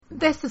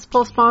This is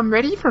Pulse Bomb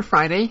ready for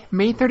Friday,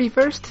 May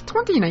 31st,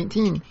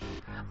 2019.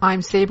 I'm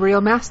Sabriel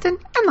Maston,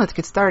 and let's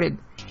get started.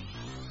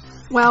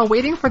 While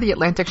waiting for the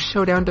Atlantic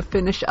Showdown to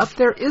finish up,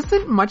 there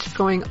isn't much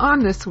going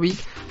on this week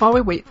while we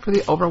wait for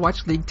the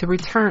Overwatch League to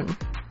return.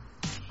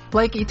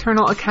 Like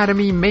Eternal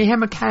Academy,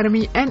 Mayhem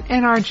Academy, and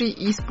NRG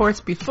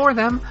Esports before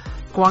them,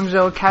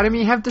 Guangzhou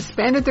Academy have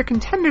disbanded their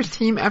Contenders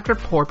team after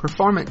poor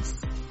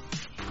performance.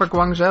 For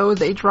Guangzhou,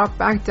 they dropped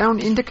back down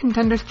into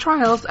Contenders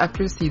Trials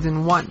after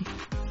Season 1.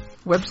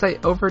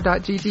 Website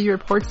over.gg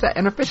reports that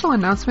an official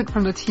announcement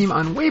from the team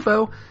on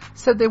Weibo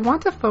said they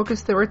want to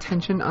focus their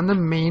attention on the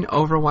main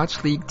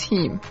Overwatch League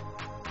team.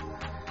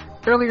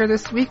 Earlier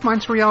this week,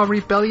 Montreal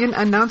Rebellion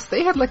announced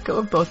they had let go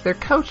of both their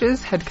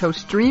coaches, head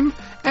coach Dream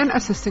and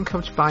assistant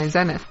coach Bai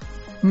Zenith.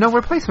 No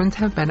replacements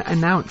have been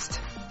announced.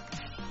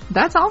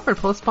 That's all for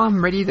Pulse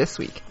Bomb Ready this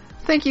week.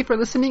 Thank you for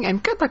listening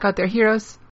and good luck out there, heroes!